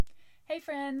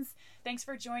friends. Thanks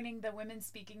for joining the Women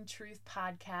Speaking Truth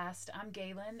podcast. I'm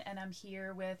Galen, and I'm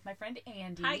here with my friend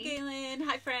Andy. Hi, Galen.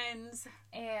 Hi, friends.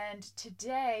 And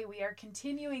today we are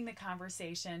continuing the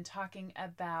conversation talking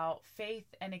about faith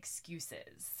and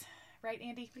excuses. Right,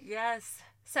 Andy? Yes.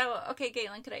 So, okay,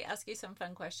 Galen, could I ask you some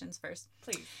fun questions first?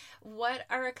 Please. What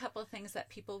are a couple things that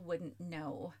people wouldn't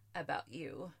know about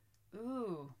you?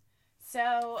 Ooh.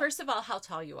 So, first of all, how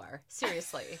tall you are.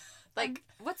 Seriously. Like,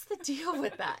 what's the deal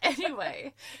with that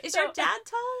anyway? Is your dad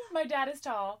tall? My dad is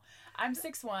tall. I'm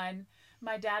 6'1".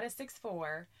 My dad is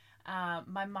 6'4".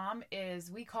 My mom is,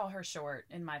 we call her short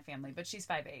in my family, but she's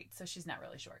 5'8", so she's not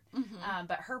really short. Mm-hmm.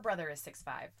 But her brother is 6'5".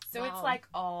 So Wow. It's like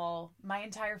my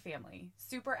entire family.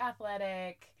 Super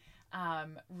athletic,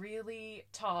 really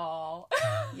tall.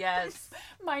 Yes.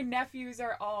 My nephews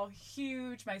are all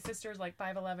huge. My sister's like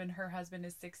 5'11". Her husband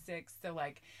is 6'6". So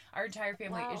like our entire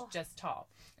family is just tall.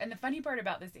 And the funny part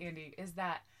about this, Andy, is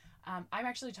that I'm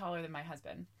actually taller than my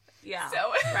husband. Yeah. So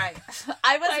right.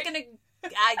 I was going to...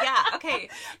 yeah, okay.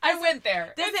 I went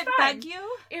there. Does It's it fine. bug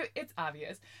you? It's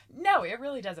obvious. No, it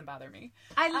really doesn't bother me.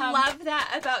 I love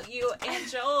that about you and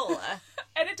Joel.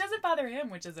 And it doesn't bother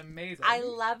him, which is amazing. I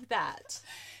love that.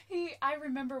 I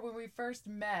remember when we first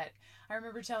met, I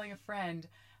remember telling a friend,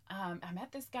 I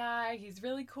met this guy. He's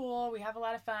really cool. We have a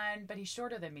lot of fun, but he's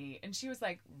shorter than me. And she was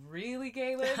like, really,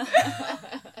 Galen?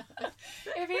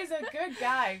 If he's a good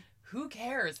guy, who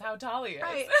cares how tall he is?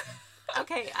 Right.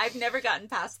 Okay, I've never gotten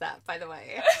past that, by the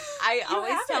way. I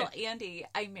always tell Andy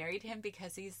I married him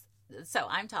because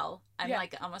I'm tall. I'm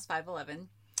like almost 5'11".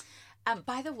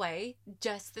 By the way,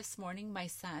 just this morning, my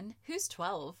son, who's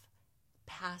 12,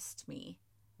 passed me.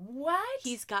 What?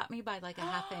 He's got me by like a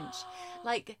half inch.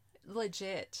 Like,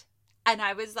 legit. And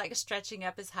I was like stretching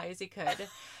up as high as he could.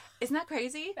 Isn't that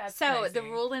crazy? That's so crazy. The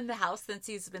rule in the house since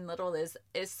he's been little is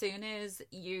as soon as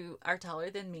you are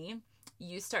taller than me,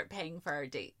 you start paying for our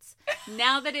dates.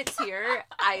 Now that it's here,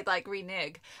 I like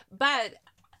renege. But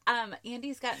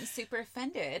Andy's gotten super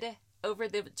offended over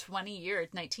the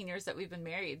 19 years that we've been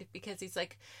married because he's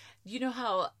like, you know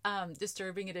how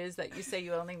disturbing it is that you say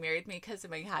you only married me because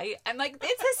of my height? I'm like,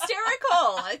 it's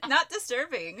hysterical. It's not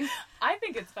disturbing. I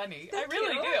think it's funny. I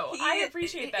really do. I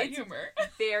appreciate that humor.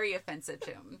 Very offensive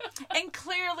to him. And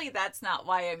clearly that's not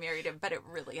why I married him, but it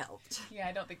really helped. Yeah,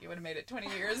 I don't think you would have made it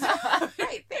 20 years.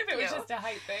 Right, if it was just a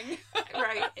height thing.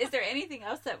 Right. Is there anything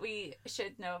else that we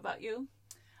should know about you?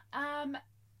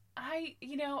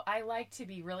 I like to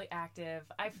be really active.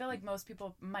 I feel like most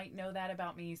people might know that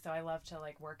about me, so I love to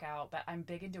like work out, but I'm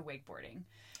big into wakeboarding.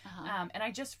 Uh-huh. And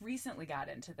I just recently got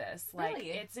into this. Really? Like,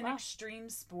 it's an extreme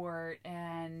sport,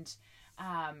 and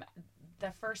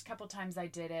the first couple times I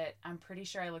did it, I'm pretty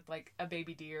sure I looked like a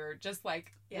baby deer, just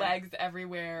like legs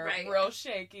everywhere, real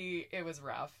shaky. It was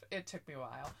rough. It took me a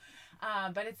while.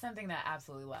 But it's something that I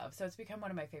absolutely love. So it's become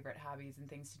one of my favorite hobbies and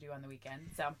things to do on the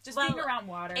weekend. So just being around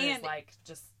water is like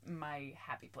just my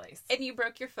happy place. And you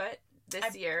broke your foot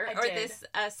this year or did. This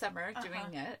summer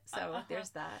doing it. So there's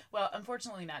that. Well,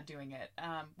 unfortunately not doing it.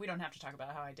 We don't have to talk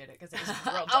about how I did it because it was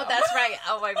real dumb. Oh, that's right.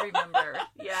 Oh, I remember.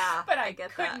 Yeah. But I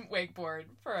couldn't wakeboard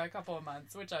for a couple of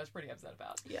months, which I was pretty upset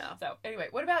about. Yeah. So anyway,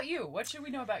 what about you? What should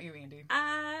we know about you, Andy?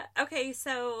 Okay,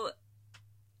 so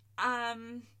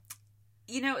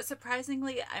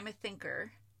surprisingly, I'm a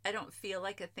thinker. I don't feel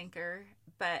like a thinker,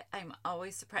 but I'm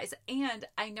always surprised. And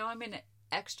I know I'm an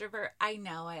extrovert. I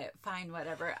know it. Fine,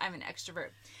 whatever. I'm an extrovert.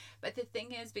 But the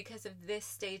thing is, because of this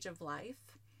stage of life,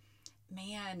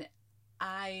 man,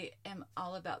 I am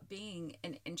all about being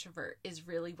an introvert is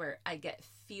really where I get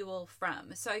fuel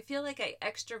from. So I feel like I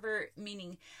extrovert,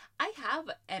 meaning I have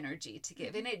energy to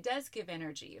give, and it does give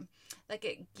energy. Like,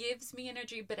 it gives me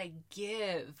energy, but I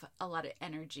give a lot of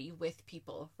energy with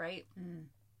people, right? Mm.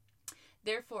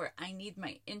 Therefore, I need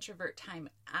my introvert time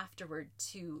afterward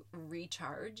to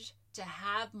recharge, to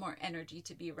have more energy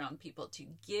to be around people, to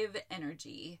give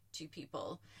energy to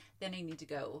people. Then I need to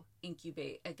go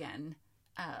incubate again.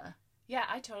 Yeah,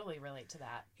 I totally relate to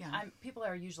that. Yeah. People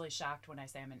are usually shocked when I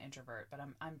say I'm an introvert, but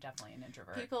I'm definitely an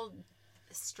introvert. People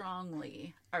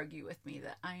strongly argue with me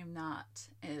that I am not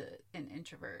an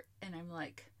introvert, and I'm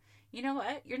like, you know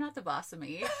what? You're not the boss of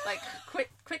me. Like,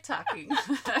 quit talking.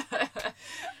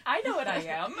 I know what I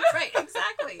am. Right,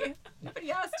 exactly.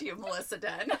 Nobody asked you, Melissa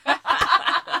Dunn.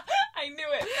 I knew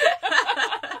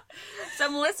it. So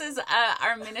Melissa's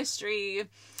our ministry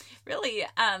really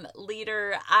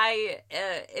leader. I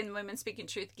in Women Speaking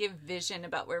Truth give vision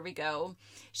about where we go.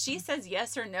 She says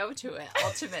yes or no to it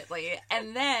ultimately,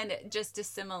 and then just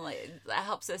assimilate. That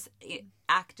helps us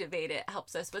activate it.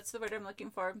 Helps us. What's the word I'm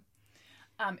looking for?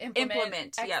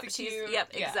 implement.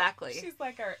 Yep. Exactly. She's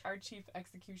like our chief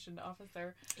execution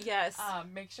officer. Yes.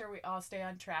 Make sure we all stay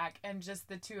on track, and just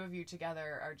the two of you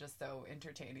together are just so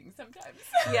entertaining sometimes.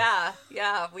 Yeah.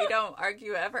 We don't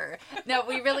argue ever. No,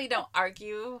 we really don't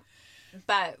argue.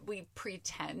 But we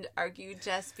pretend argue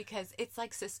just because it's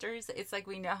like sisters. It's like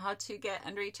we know how to get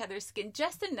under each other's skin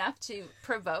just enough to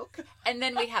provoke. And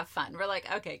then we have fun. We're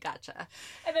like, okay, gotcha.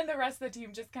 And then the rest of the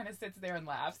team just kind of sits there and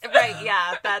laughs. Right,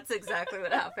 yeah. That's exactly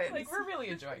what happens. Like, we're really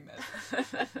enjoying this.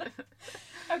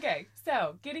 Okay,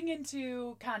 so getting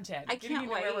into content. I can't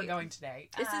wait. Where we're going today.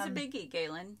 This is a biggie,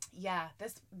 Galen. Yeah,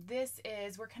 this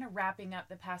is, we're kind of wrapping up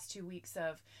the past 2 weeks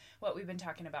of what we've been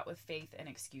talking about with faith and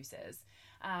excuses.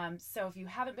 So if you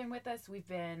haven't been with us, we've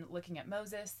been looking at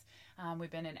Moses.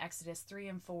 We've been in Exodus 3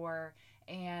 and 4.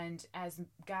 And as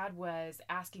God was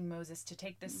asking Moses to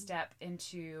take this step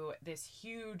into this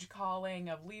huge calling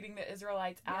of leading the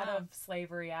Israelites out of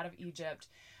slavery, out of Egypt,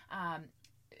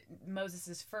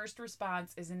 Moses' first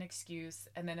response is an excuse,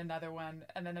 and then another one,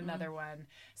 and then another one.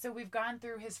 So we've gone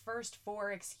through his first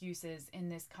 4 excuses in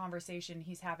this conversation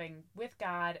he's having with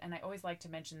God. And I always like to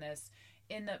mention this.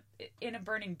 In a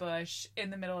burning bush in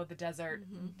the middle of the desert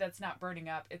that's not burning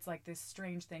up. It's like this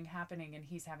strange thing happening, and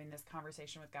he's having this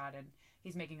conversation with God, and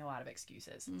he's making a lot of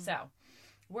excuses. So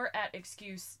we're at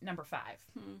excuse number 5.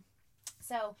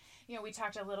 So, we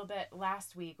talked a little bit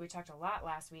last week. We talked a lot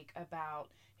last week about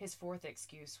his 4th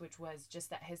excuse, which was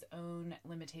just that his own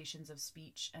limitations of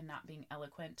speech and not being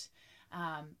eloquent,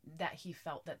 that he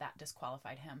felt that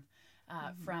disqualified him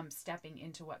from stepping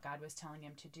into what God was telling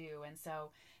him to do. And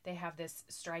so they have this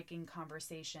striking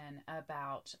conversation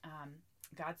about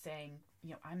God saying,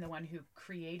 I'm the one who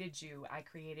created you. I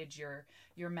created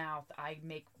your mouth. I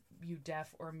make you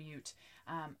deaf or mute.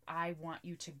 I want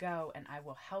you to go, and I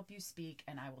will help you speak,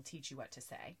 and I will teach you what to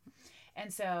say.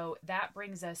 And so that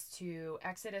brings us to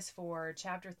Exodus 4,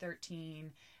 chapter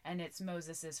 13, and it's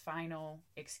Moses' final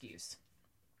excuse.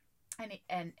 And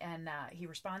he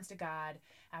responds to God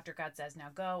after God says, now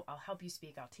go, I'll help you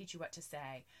speak, I'll teach you what to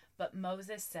say. But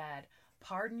Moses said,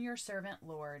 pardon your servant,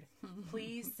 Lord.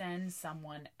 Please send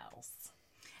someone else.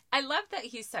 I love that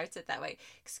he starts it that way.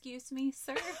 Excuse me,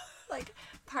 sir. Like,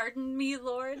 pardon me,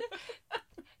 Lord.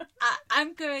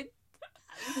 I'm good.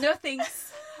 No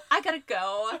thanks. I gotta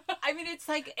go. I mean, it's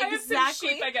like exactly. I have some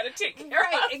sheep I gotta take care of.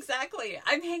 Right, exactly.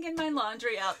 I'm hanging my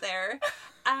laundry out there.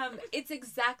 It's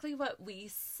exactly what we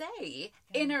say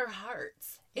in our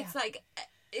hearts. Yeah.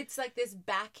 It's like this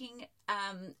backing.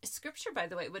 Scripture, by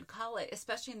the way, would call it,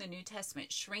 especially in the New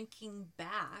Testament, shrinking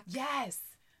back. Yes.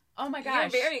 Oh my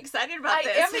gosh. You're very excited about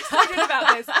this. I am excited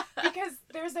about this because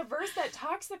there's a verse that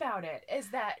talks about it, is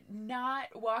that not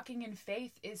walking in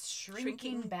faith is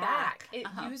shrinking back. It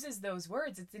uses those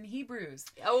words. It's in Hebrews.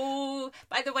 Oh,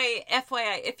 by the way,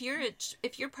 FYI, if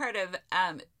you're part of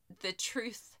the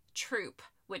Truth Troop,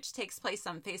 which takes place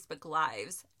on Facebook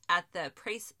Lives at the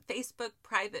Facebook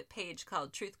private page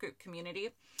called Truth Group Community,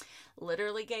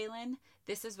 literally, Galen,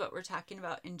 this is what we're talking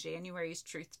about in January's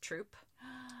Truth Troop.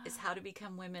 Is how to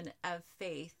become women of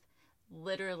faith,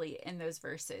 literally in those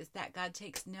verses, that God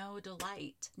takes no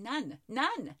delight,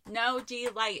 no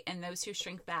delight in those who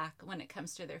shrink back when it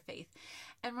comes to their faith.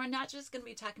 And we're not just going to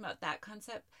be talking about that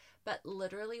concept, but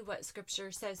literally what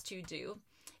Scripture says to do.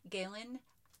 Galen,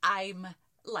 I'm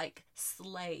like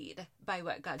slayed by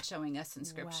what God's showing us in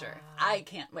Scripture. Wow. I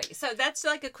can't wait. So that's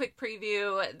like a quick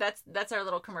preview. That's our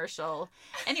little commercial.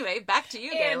 Anyway, back to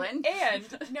you, Galen.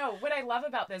 And no, what I love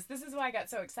about this is why I got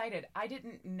so excited. I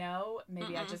didn't know,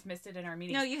 maybe I just missed it in our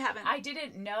meeting. No, you haven't. I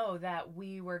didn't know that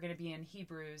we were going to be in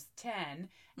Hebrews 10.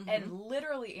 And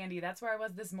literally, Andy, that's where I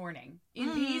was this morning.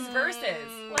 In these verses.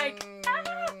 Like,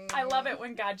 I love it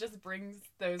when God just brings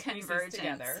those pieces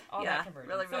together. All that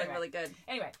convergence. Really good.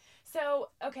 Anyway. So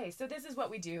this is what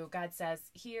we do. God says,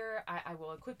 here, I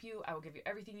will equip you. I will give you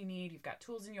everything you need. You've got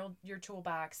tools in your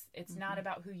toolbox. It's not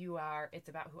about who you are. It's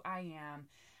about who I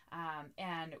am.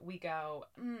 And we go,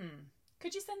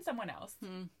 could you send someone else?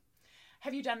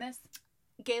 Have you done this?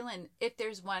 Galen, if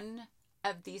there's one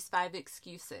of these 5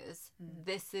 excuses,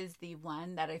 this is the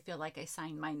one that I feel like I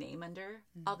sign my name under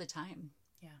all the time.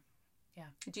 Yeah.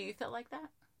 Do you feel like that?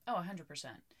 Oh, 100%.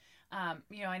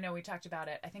 I know we talked about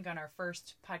it, I think on our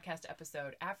first podcast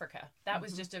episode, Africa. That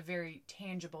was just a very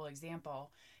tangible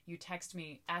example. You text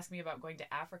me, ask me about going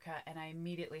to Africa, and I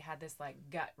immediately had this like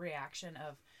gut reaction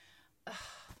of,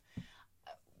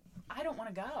 I don't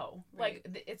want to go. Right.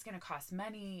 Like, it's going to cost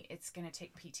money. It's going to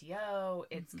take PTO.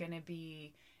 It's going to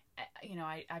be,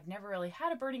 I've never really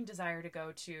had a burning desire to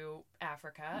go to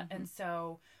Africa. And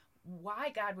so why,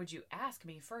 God, would you ask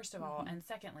me, first of all? And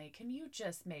secondly, can you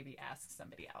just maybe ask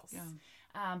somebody else?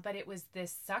 Yeah. But it was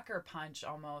this sucker punch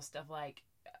almost of like,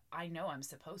 I know I'm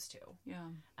supposed to. Yeah.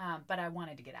 But I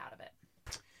wanted to get out of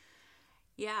it.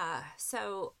 Yeah.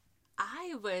 So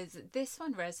this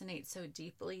one resonates so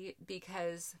deeply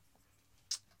because,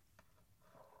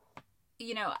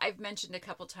 you know, I've mentioned a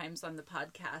couple times on the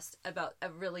podcast about a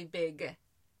really big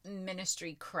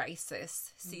ministry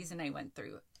crisis season I went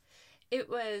through. It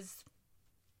was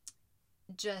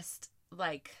just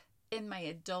like in my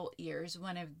adult years,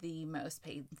 one of the most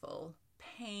painful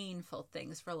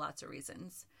things for lots of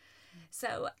reasons.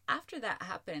 So after that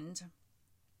happened,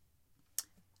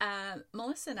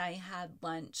 Melissa and I had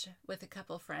lunch with a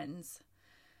couple friends.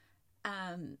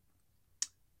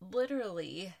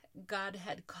 Literally, God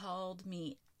had called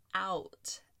me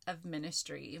out of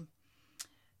ministry.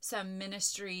 Some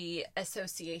ministry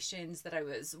associations that I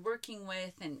was working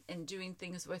with and doing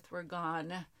things with were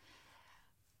gone.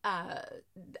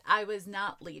 I was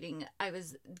not leading.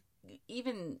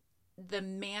 Even the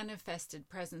manifested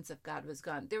presence of God was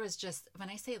gone. There was just, when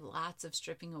I say lots of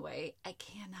stripping away, I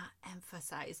cannot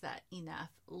emphasize that enough.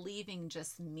 Leaving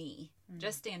just me,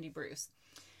 just Andy Bruce.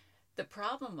 The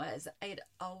problem was I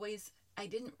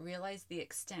didn't realize the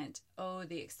extent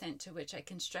to which I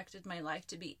constructed my life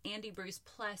to be Andy Bruce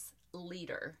plus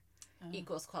leader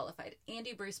equals qualified.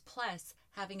 Andy Bruce plus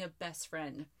having a best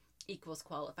friend equals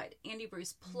qualified. Andy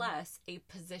Bruce plus a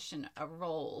position, a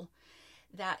role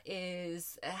that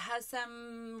has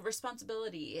some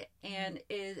responsibility and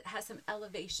has some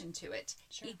elevation to it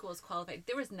equals qualified.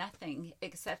 There was nothing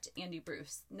except Andy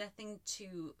Bruce, nothing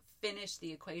to finish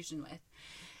the equation with.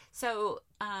 So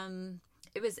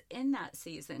it was in that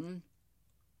season,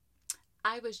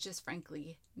 I was just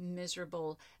frankly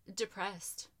miserable,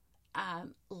 depressed,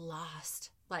 lost,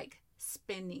 like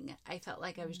spinning. I felt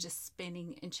like I was just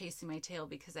spinning and chasing my tail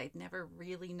because I'd never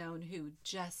really known who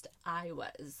just I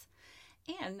was.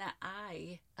 And that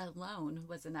I alone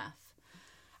was enough.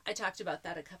 I talked about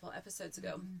that a couple episodes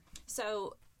ago.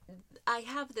 So I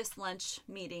have this lunch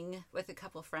meeting with a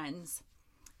couple friends,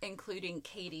 including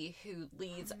Katie, who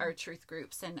leads our truth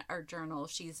groups and our journal.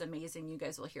 She's amazing. You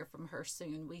guys will hear from her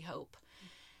soon, we hope.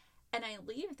 And I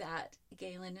leave that,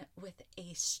 Galen, with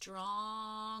a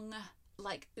strong,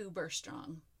 like uber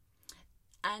strong,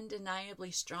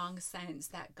 undeniably strong sense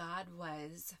that God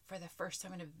was, for the first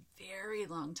time in a very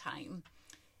long time,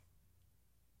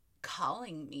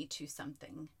 calling me to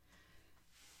something.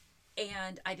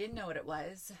 And I didn't know what it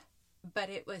was, but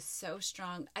it was so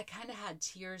strong. I kind of had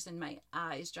tears in my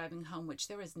eyes driving home, which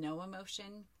there was no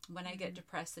emotion. When I get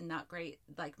depressed and not great,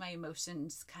 like my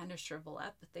emotions kind of shrivel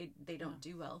up. They don't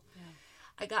do well. Yeah.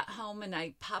 I got home and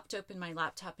I popped open my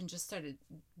laptop and just started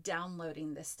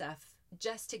downloading this stuff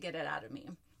just to get it out of me.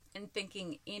 And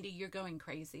thinking, Andy, you're going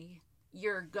crazy.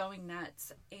 You're going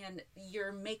nuts. And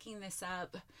you're making this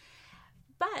up.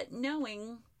 But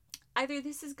knowing either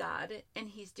this is God and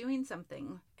he's doing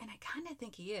something, and I kind of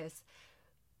think he is,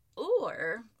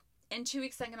 or in 2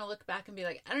 weeks I'm going to look back and be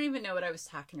like, I don't even know what I was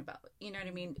talking about. You know what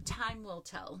I mean? Time will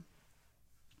tell.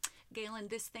 Galen,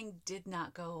 this thing did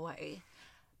not go away,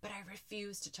 but I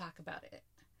refused to talk about it.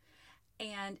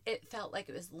 And it felt like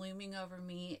it was looming over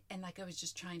me and like I was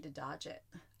just trying to dodge it.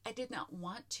 I did not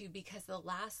want to, because the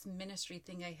last ministry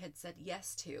thing I had said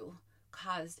yes to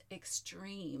caused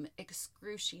extreme,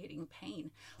 excruciating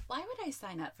pain. Why would I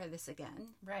sign up for this again?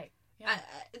 Right. Yeah.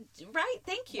 Right.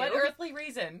 Thank you. What earthly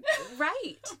reason?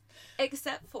 Right.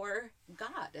 Except for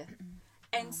God.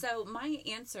 And so my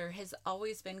answer has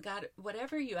always been, God,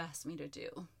 whatever you ask me to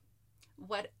do,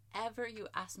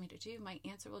 my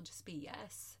answer will just be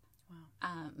yes.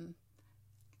 Wow.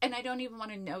 And I don't even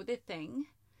want to know the thing.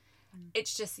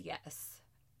 It's just yes.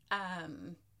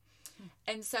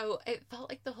 And so it felt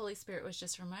like the Holy Spirit was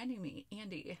just reminding me,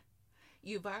 Andy,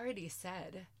 you've already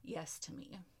said yes to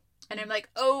me. And I'm like,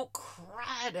 oh,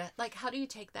 crud. Like, how do you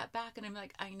take that back? And I'm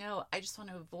like, I know. I just want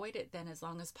to avoid it then as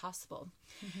long as possible.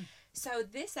 So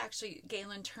this actually,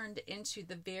 Galen, turned into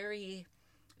the very,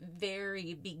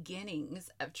 very beginnings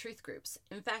of truth groups.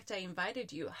 In fact, I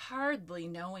invited you, hardly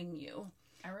knowing you.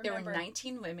 I remember. There were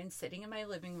 19 women sitting in my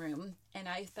living room, and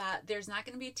I thought, there's not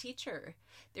going to be a teacher.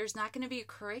 There's not going to be a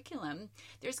curriculum.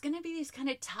 There's going to be these kind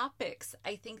of topics,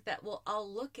 I think, that we'll all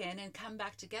look in and come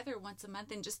back together once a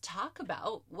month and just talk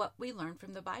about what we learned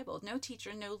from the Bible. No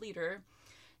teacher, no leader,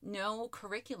 no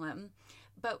curriculum.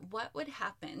 But what would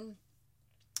happen?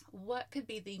 What could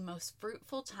be the most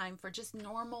fruitful time for just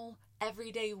normal,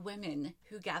 everyday women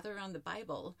who gather around the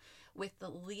Bible with the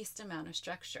least amount of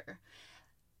structure?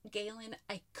 Galen,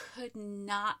 I could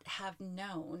not have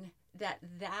known that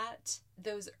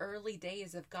those early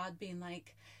days of God being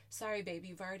like, sorry, baby,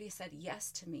 you've already said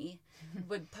yes to me,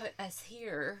 would put us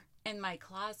here in my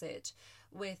closet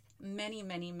with many,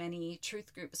 many, many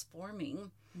truth groups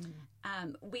forming.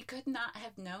 We could not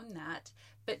have known that.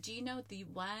 But do you know the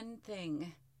one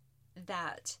thing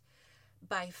that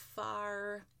by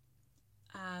far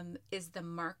is the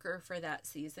marker for that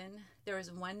season? There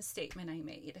was one statement I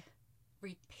made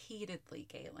repeatedly,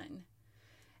 Galen.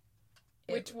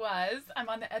 Which was, I'm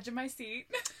on the edge of my seat.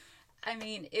 I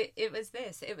mean, it was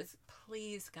this. It was,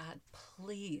 please, God,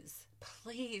 please,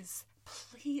 please,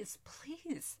 please,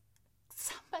 please.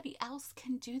 Somebody else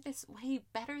can do this way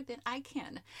better than I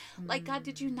can. Like, God,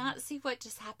 did you not see what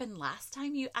just happened last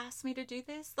time you asked me to do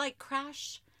this? Like,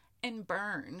 crash and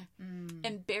burn.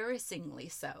 Embarrassingly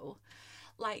so.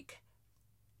 Like,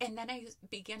 and then I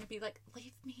began to be like,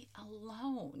 leave me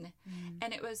alone.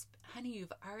 And it was, honey,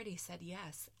 you've already said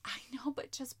yes. I know,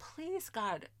 but just please,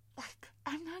 God, like,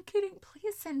 I'm not kidding.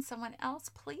 Please send someone else,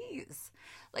 please.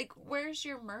 Like, where's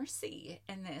your mercy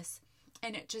in this?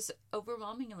 And it just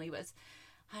overwhelmingly was,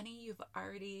 honey, you've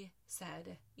already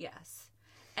said yes.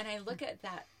 And I look at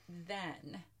that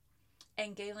then,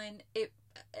 and Galen, it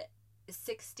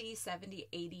 60, 70,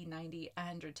 80, 90,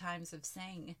 100 times of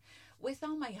saying, with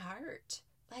all my heart,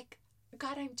 like,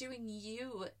 God, I'm doing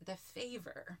you the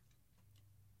favor.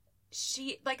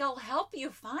 I'll help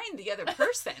you find the other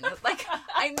person. Like,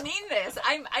 I mean this.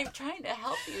 I'm trying to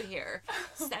help you here.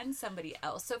 Send somebody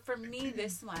else. So for me,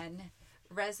 this one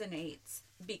resonates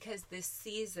because this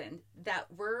season that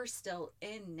we're still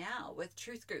in now with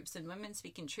truth groups and women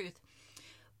speaking truth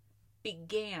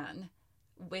began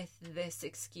with this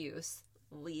excuse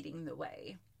leading the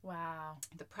way. Wow.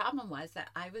 The problem was that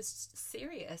I was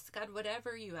serious. God,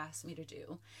 whatever you ask me to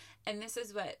do. And this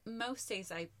is what most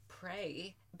days I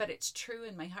pray, but it's true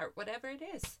in my heart. Whatever it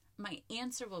is, my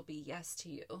answer will be yes to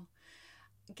you.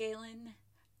 Galen,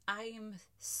 I am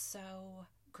so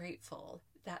grateful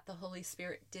that the Holy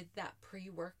Spirit did that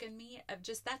pre-work in me of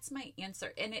just, that's my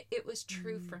answer. And it was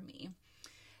true for me.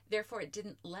 Therefore, it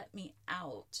didn't let me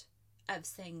out of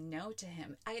saying no to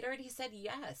him. I had already said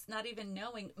yes, not even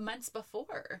knowing, months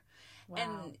before. Wow.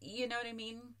 And you know what I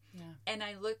mean? Yeah. And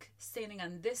I look standing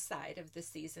on this side of the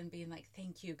season being like,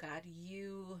 thank you, God.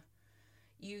 You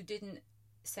didn't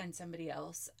send somebody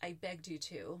else. I begged you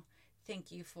to.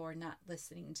 Thank you for not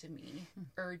listening to me,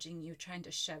 urging you, trying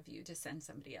to shove you to send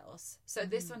somebody else. So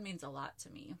this one means a lot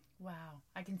to me. Wow.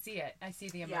 I can see it. I see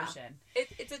the emotion. Yeah.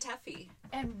 It's a toughie.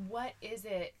 And what is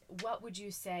it, what would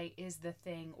you say is the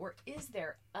thing, or is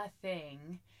there a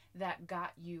thing that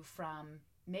got you from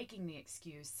making the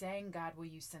excuse, saying, God, will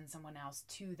you send someone else,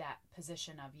 to that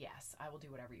position of, yes, I will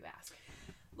do whatever you ask?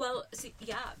 Well, see,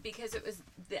 yeah, because it was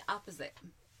the opposite.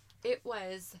 It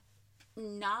was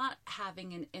not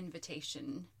having an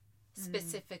invitation,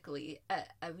 specifically a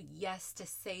yes to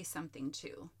say something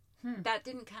to. That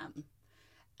didn't come.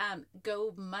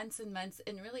 Go months and months,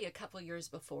 and really a couple years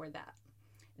before that.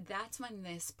 That's when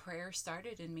this prayer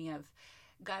started in me of,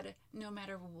 God, no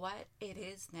matter what it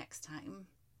is next time,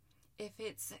 if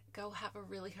it's go have a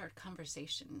really hard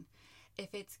conversation,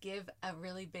 if it's give a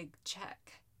really big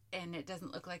check and it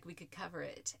doesn't look like we could cover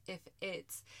it, if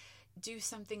it's do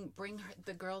something, bring her,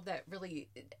 the girl that really,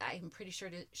 I'm pretty sure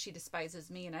she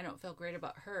despises me and I don't feel great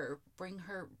about her, bring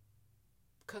her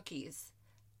cookies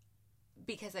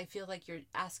because I feel like you're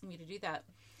asking me to do that,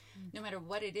 no matter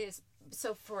what it is.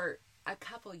 So for a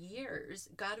couple years,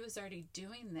 God was already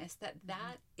doing this,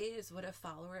 that is what a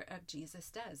follower of Jesus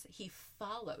does. He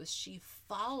follows, she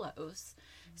follows.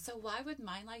 So why would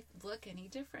my life look any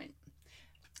different?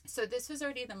 So this was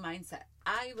already the mindset.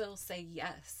 I will say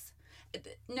yes.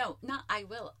 No, not I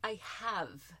will. I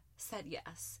have said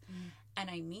yes. And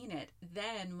I mean it.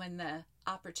 Then when the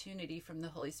opportunity from the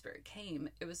Holy Spirit came,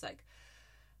 it was like,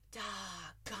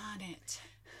 doggone it.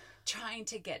 Trying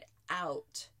to get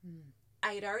out.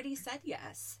 I had already said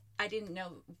yes. I didn't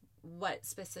know what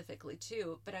specifically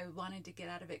to, but I wanted to get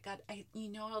out of it. God,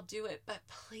 I'll do it, but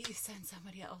please send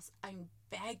somebody else. I'm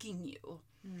begging you.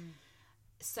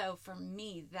 So for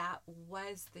me, that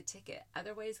was the ticket.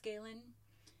 Otherwise, Galen,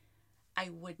 I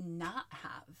would not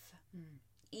have,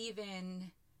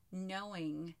 even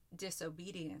knowing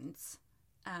disobedience.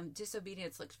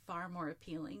 Disobedience looked far more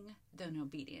appealing than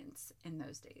obedience in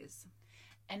those days.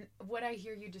 And what I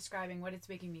hear you describing, what it's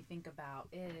making me think about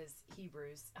is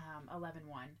Hebrews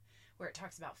 11:1, where it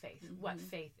talks about faith, what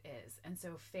faith is. And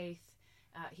so faith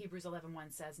Hebrews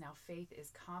 11:1 says, "Now faith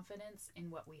is confidence in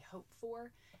what we hope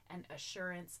for and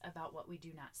assurance about what we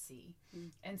do not see."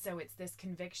 And so it's this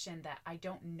conviction that I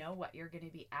don't know what you're going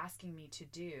to be asking me to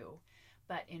do,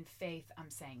 but in faith, I'm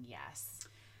saying yes.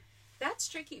 That's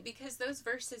tricky because those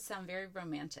verses sound very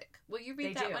romantic. Will you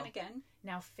read that one again?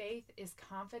 Now faith is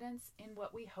confidence in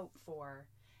what we hope for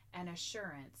and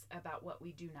assurance about what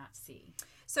we do not see.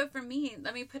 So for me,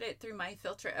 let me put it through my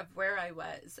filter of where I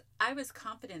was. I was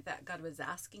confident that God was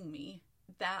asking me.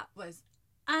 That was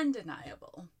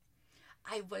undeniable.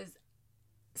 I was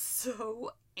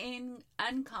so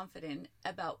unconfident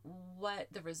about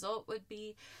what the result would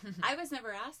be. I was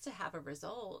never asked to have a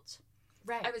result.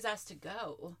 Right. I was asked to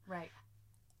go. Right.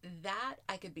 That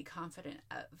I could be confident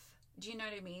of. Do you know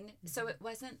what I mean? Mm-hmm. So it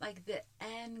wasn't like the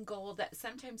end goal that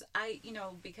sometimes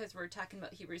because we're talking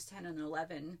about Hebrews 10 and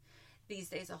 11 these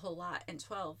days a whole lot, and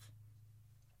 12,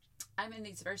 I'm in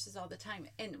these verses all the time.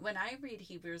 And when I read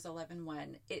Hebrews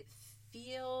 11:1, it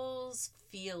feels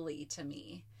feely to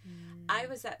me. I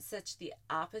was at such the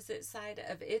opposite side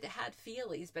of it. Had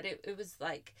feelies, but it was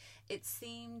like, it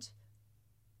seemed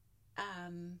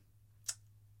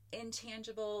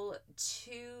intangible,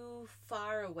 too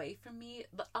far away from me,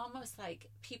 almost like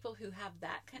people who have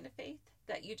that kind of faith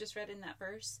that you just read in that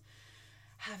verse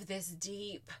have this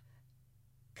deep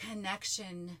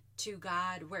connection to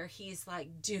God where he's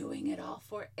like doing it all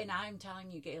for. And I'm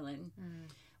telling you, Galen,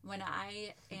 when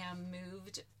I am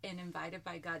moved and invited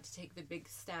by God to take the big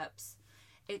steps,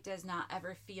 it does not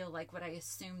ever feel like what I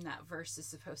assume that verse is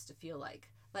supposed to feel like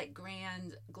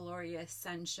grand, glorious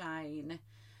sunshine,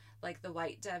 like the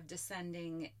white dove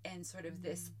descending, and sort of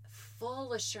this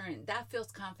full assurance. That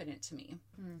feels confident to me.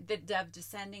 The dove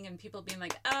descending and people being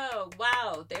like, oh,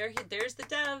 wow, there's the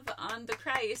dove on the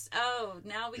Christ. Oh,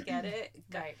 now we get it.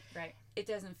 Right. It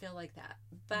doesn't feel like that.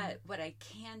 But what I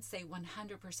can say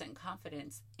 100%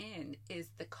 confidence in is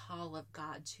the call of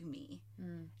God to me.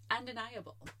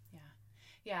 Undeniable.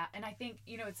 Yeah. And I think,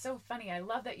 it's so funny. I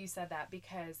love that you said that,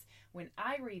 because when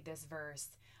I read this verse,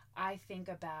 I think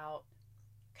about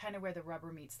kind of where the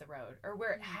rubber meets the road, or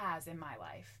where it has in my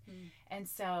life. And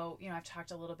so, I've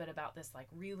talked a little bit about this like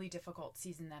really difficult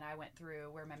season that I went through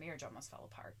where my marriage almost fell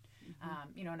apart.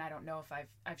 And I don't know if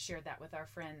I've shared that with our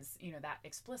friends, that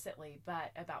explicitly,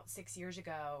 but about 6 years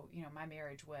ago, my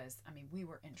marriage was, we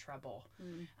were in trouble.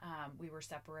 We were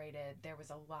separated. There was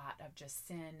a lot of just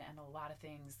sin and a lot of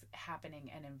things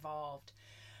happening and involved,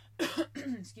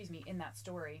 excuse me, in that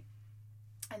story.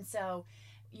 And so,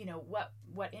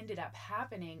 what ended up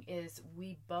happening is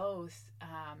we both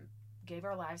gave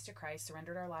our lives to Christ,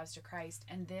 surrendered our lives to Christ.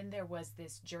 And then there was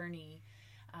this journey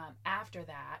after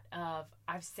that of,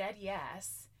 I've said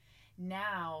yes.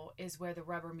 Now is where the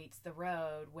rubber meets the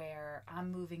road, where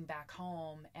I'm moving back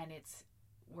home and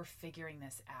we're figuring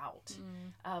this out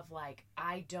of like,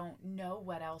 I don't know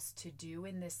what else to do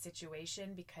in this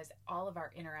situation, because all of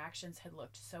our interactions had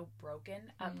looked so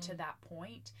broken up to that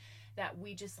point that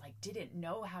we just like didn't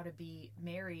know how to be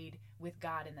married with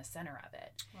God in the center of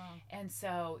it. Wow. And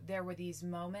so there were these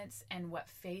moments, and what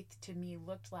faith to me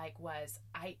looked like was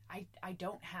I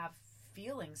don't have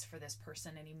feelings for this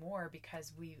person anymore,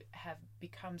 because we have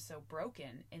become so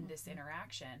broken in this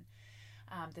interaction,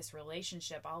 this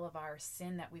relationship. All of our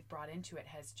sin that we've brought into it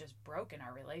has just broken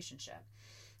our relationship.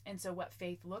 And so what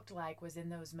faith looked like was, in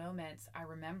those moments, I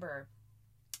remember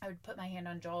I would put my hand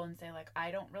on Joel and say, like,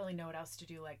 I don't really know what else to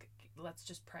do. Like, let's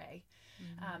just pray,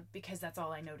 because that's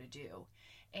all I know to do.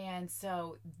 And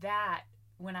so that,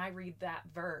 when I read that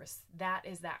verse, that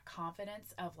is that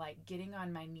confidence of like getting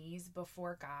on my knees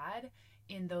before God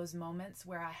in those moments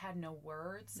where I had no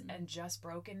words and just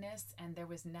brokenness, and there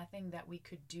was nothing that we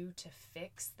could do to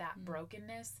fix that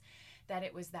brokenness, that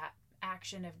it was that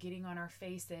action of getting on our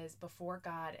faces before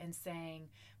God and saying,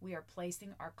 we are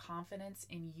placing our confidence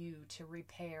in you to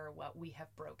repair what we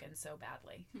have broken so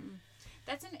badly.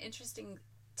 That's an interesting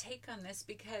take on this,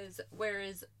 because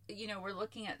whereas, we're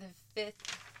looking at the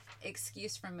fifth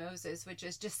excuse from Moses, which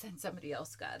is just send somebody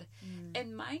else, God.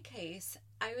 In my case,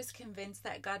 I was convinced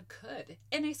that God could,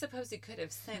 and I suppose he could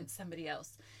have sent somebody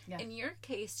else. Yeah. In your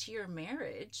case, to your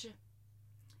marriage,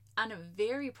 on a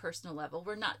very personal level,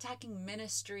 we're not talking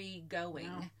ministry going.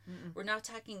 No. We're not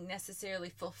talking necessarily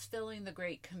fulfilling the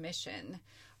Great Commission.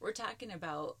 We're talking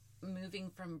about moving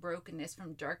from brokenness,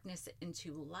 from darkness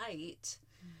into light,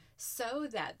 so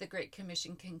that the Great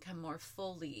Commission can come more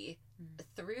fully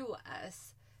through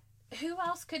us. Who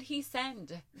else could he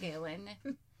send, Galen,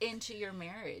 into your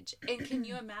marriage? And can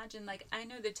you imagine, like, I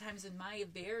know the times in my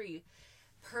very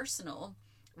personal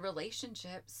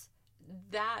relationships,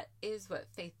 that is what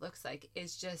faith looks like,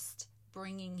 is just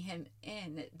bringing him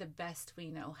in the best we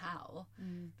know how,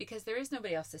 because there is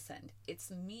nobody else to send.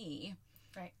 It's me.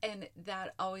 Right. And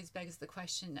that always begs the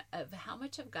question of how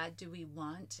much of God do we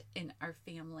want in our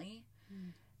family?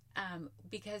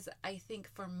 Because I think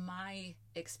from my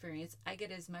experience, I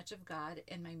get as much of God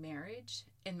in my marriage,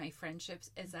 in my friendships,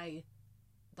 as I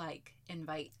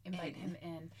invite him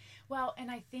in. Well,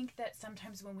 and I think that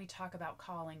sometimes when we talk about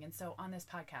calling, and so on this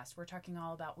podcast, we're talking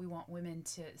all about, we want women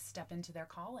to step into their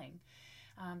calling,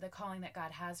 the calling that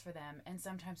God has for them. And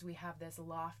sometimes we have this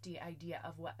lofty idea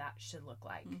of what that should look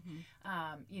like.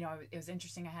 It was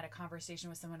interesting. I had a conversation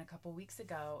with someone a couple weeks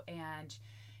ago, and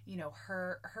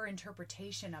her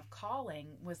interpretation of calling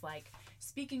was like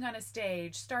speaking on a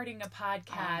stage, starting a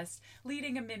podcast,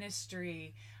 leading a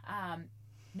ministry.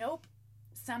 Nope.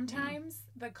 Sometimes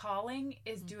the calling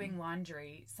is doing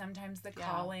laundry. Sometimes the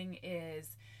calling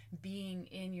is being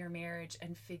in your marriage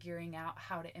and figuring out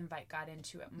how to invite God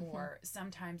into it more.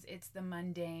 Sometimes it's the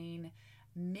mundane,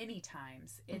 many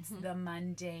times it's the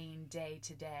mundane day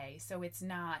to day. So it's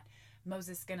not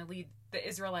Moses going to lead the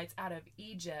Israelites out of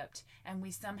Egypt, and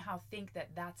we somehow think that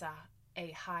that's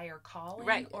a higher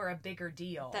calling or a bigger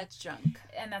deal. That's junk.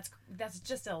 And that's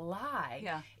just a lie.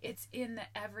 Yeah. It's in the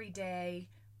everyday,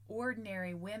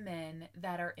 ordinary women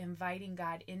that are inviting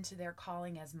God into their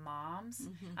calling as moms.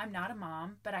 I'm not a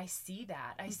mom, but I see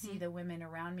that. I see the women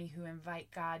around me who invite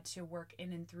God to work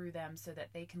in and through them so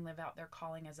that they can live out their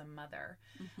calling as a mother.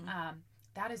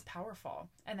 That is powerful,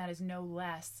 and that is no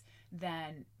less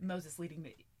than Moses leading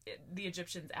the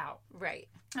Egyptians out. Right.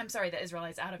 I'm sorry, the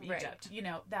Israelites out of Egypt.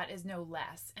 That is no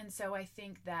less. And so I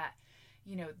think that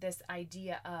this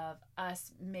idea of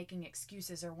us making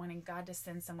excuses or wanting God to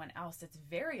send someone else, it's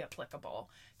very applicable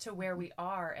to where we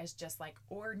are as just like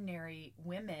ordinary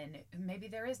women. Maybe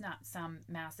there is not some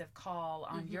massive call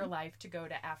on your life to go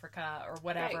to Africa or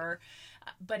whatever,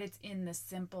 but it's in the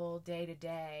simple day to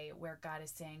day where God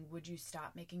is saying, would you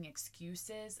stop making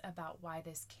excuses about why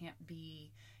this can't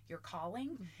be your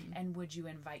calling? And would you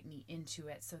invite me into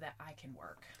it so that I can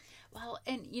work? Well,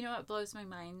 and what blows my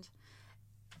mind?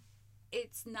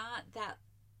 It's not that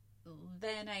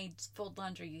then I fold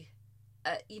laundry.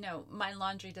 My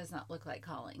laundry does not look like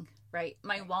calling, right?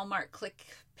 My Walmart click,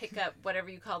 pick up, whatever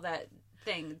you call that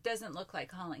thing, doesn't look like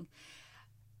calling.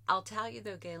 I'll tell you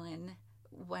though, Galen,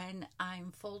 when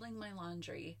I'm folding my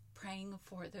laundry, praying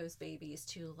for those babies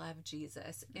to love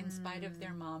Jesus in spite of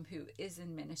their mom who is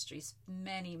in ministries,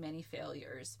 many, many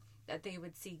failures, that they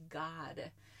would see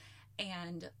God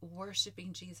and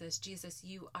worshiping Jesus. Jesus,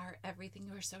 you are everything.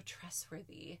 You are so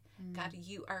trustworthy. God,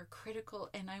 you are critical,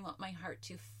 and I want my heart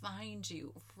to find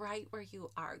you right where you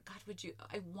are. God,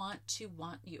 I want to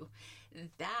want you.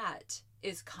 That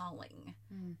is calling.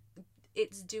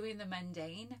 It's doing the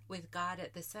mundane with God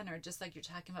at the center, just like you're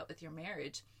talking about with your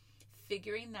marriage.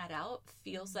 Figuring that out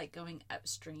feels like going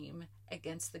upstream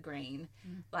against the grain,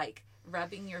 like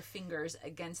rubbing your fingers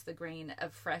against the grain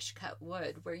of fresh cut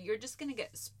wood, where you're just going to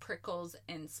get prickles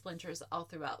and splinters all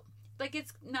throughout. Like,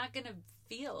 it's not going to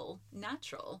feel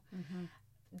natural.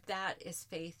 That is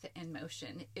faith in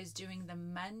motion, is doing the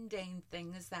mundane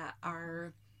things that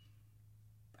are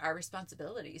our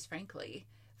responsibilities, frankly,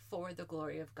 for the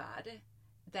glory of God.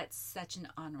 That's such an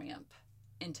on-ramp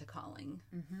into calling.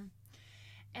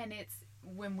 And it's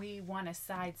when we want to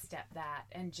sidestep that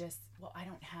and just, well, I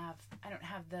don't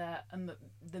have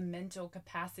the mental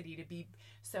capacity to be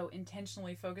so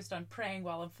intentionally focused on praying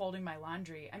while I'm folding my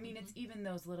laundry. I mean, it's even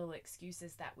those little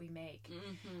excuses that we make,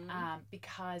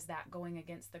 because that going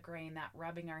against the grain, that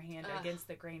rubbing our hand against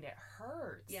the grain, it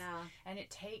hurts. Yeah. And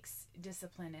it takes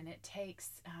discipline, and it takes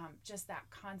just that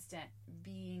constant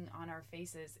being on our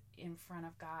faces in front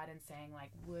of God and saying,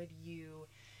 like, would you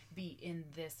be in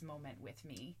this moment with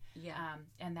me?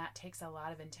 And that takes a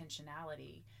lot of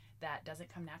intentionality that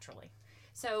doesn't come naturally.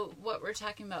 So what we're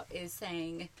talking about is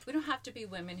saying we don't have to be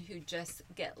women who just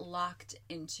get locked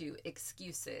into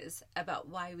excuses about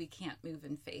why we can't move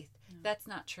in faith. That's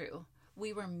not true.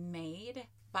 We were made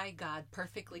by God,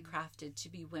 perfectly crafted to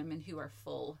be women who are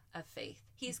full of faith.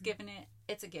 He's given it.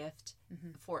 It's a gift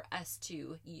for us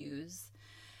to use.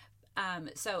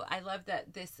 So I love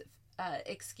that this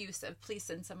excuse of please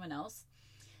send someone else,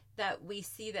 that we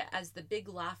see that as the big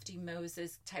lofty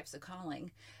Moses types of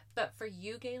calling. But for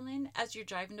you, Galen, as you're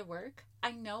driving to work,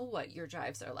 I know what your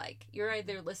drives are like. You're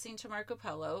either listening to Marco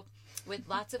Polo with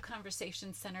lots of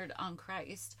conversations centered on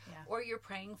Christ, or you're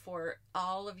praying for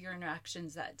all of your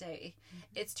interactions that day.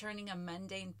 It's turning a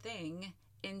mundane thing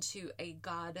into a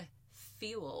God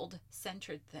fueled,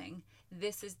 centered thing.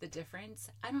 This is the difference.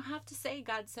 I don't have to say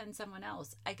God send someone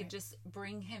else. I could just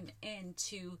bring him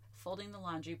into folding the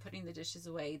laundry, putting the dishes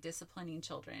away, disciplining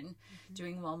children,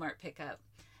 doing Walmart pickup,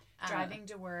 driving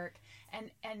to work, and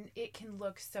it can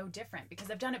look so different because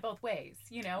I've done it both ways,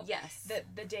 you know. Yes.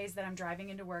 The days that I'm driving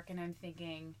into work and I'm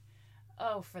thinking,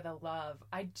 oh, for the love,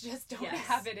 I just don't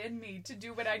have it in me to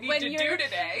do what I need to do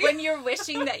today. When you're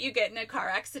wishing that you get in a car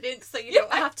accident so you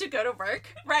don't have to go to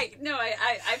work. Right. No,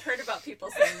 I've heard about people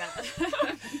saying that.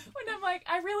 When I'm like,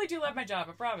 I really do love my job,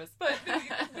 I promise. But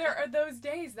there are those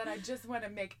days that I just want to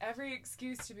make every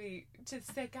excuse to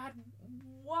say, God,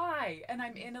 why? And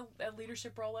I'm in a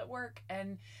leadership role at work,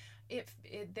 and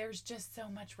there's just so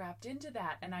much wrapped into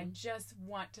that, and I just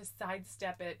want to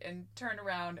sidestep it and turn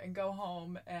around and go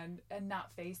home and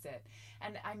not face it,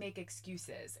 and I make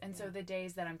excuses. And so the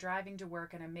days that I'm driving to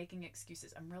work and I'm making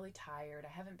excuses, I'm really tired, I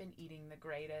haven't been eating the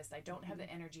greatest, I don't have the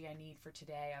energy I need for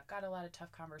today, I've got a lot of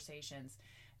tough conversations.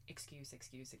 Excuse.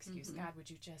 God, would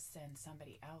you just send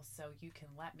somebody else so you can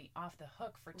let me off the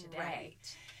hook for today?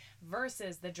 Right.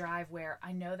 Versus the drive where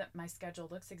I know that my schedule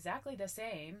looks exactly the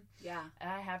same. Yeah.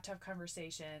 I have tough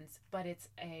conversations, but it's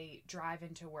a drive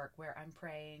into work where I'm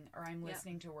praying or I'm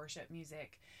listening to worship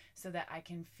music so that I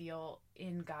can feel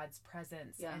in God's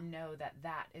presence and know that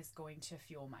that is going to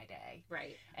fuel my day.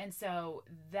 Right. And so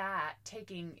that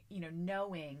taking,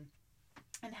 knowing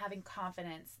and having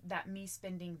confidence that me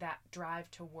spending that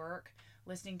drive to work,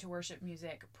 listening to worship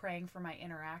music, praying for my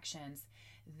interactions,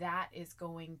 that is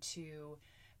going to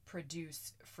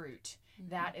produce fruit.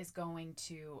 That is going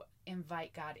to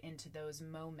invite God into those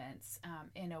moments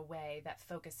in a way that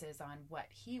focuses on what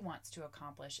he wants to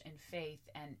accomplish in faith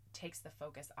and takes the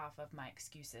focus off of my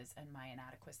excuses and my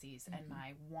inadequacies and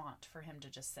my want for him to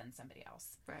just send somebody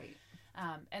else. Right.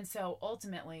 And so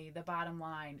ultimately the bottom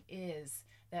line is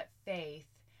that faith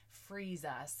frees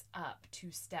us up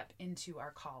to step into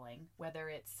our calling, whether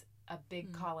it's a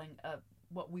big calling of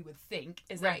what we would think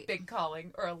is a big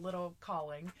calling or a little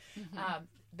calling.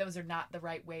 Those are not the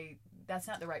right way. That's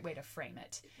not the right way to frame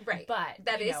it. Right. But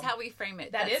that is how we frame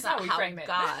it. That is how we frame it.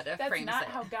 God That's frames not it.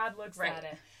 how God looks at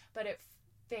it. But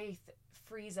faith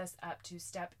frees us up to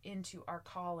step into our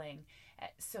calling.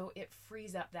 So it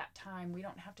frees up that time. We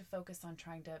don't have to focus on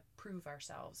trying to prove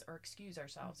ourselves or excuse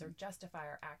ourselves or justify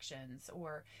our actions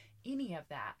or any of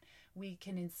that. We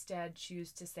can instead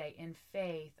choose to say, in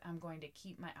faith, I'm going to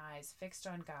keep my eyes fixed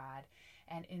on God.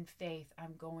 And in faith,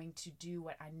 I'm going to do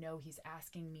what I know he's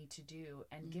asking me to do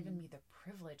and given me the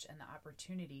privilege and the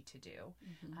opportunity to do.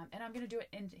 And I'm going to do it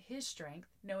in his strength,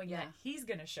 knowing that he's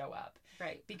going to show up.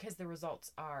 Right. Because the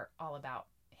results are all about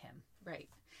him. Right.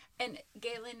 And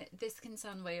Galen, this can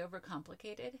sound way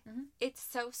overcomplicated. It's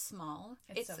so small.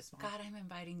 It's so small. God, I'm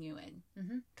inviting you in.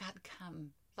 God,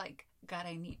 come. Like, God,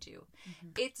 I need you.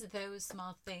 It's those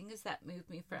small things that move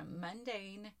me from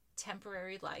mundane,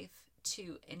 temporary life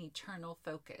to an eternal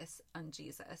focus on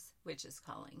Jesus, which is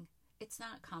calling. It's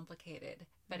not complicated,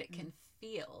 but it can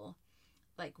feel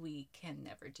like we can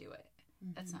never do it.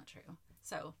 That's not true.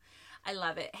 So I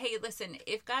love it. Hey, listen,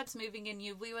 if God's moving in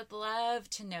you, we would love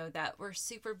to know that. We're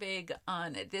super big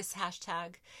on this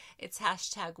hashtag. It's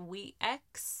hashtag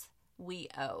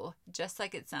WeXWEO, just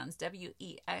like it sounds,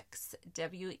 WEXWEO,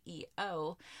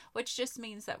 which just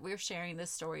means that we're sharing the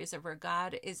stories of where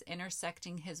God is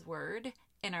intersecting his word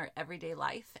in our everyday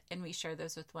life, and we share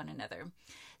those with one another.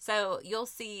 So you'll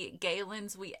see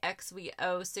Galen's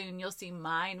WeXWEO soon. You'll see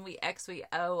mine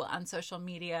WeXWEO on social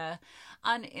media,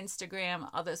 on Instagram,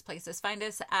 all those places. Find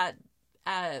us at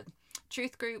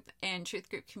Truth Group and Truth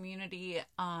Group Community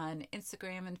on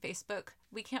Instagram and Facebook.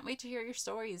 We can't wait to hear your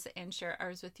stories and share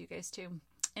ours with you guys too.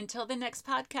 Until the next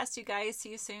podcast, you guys. See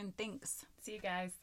you soon. Thanks. See you guys.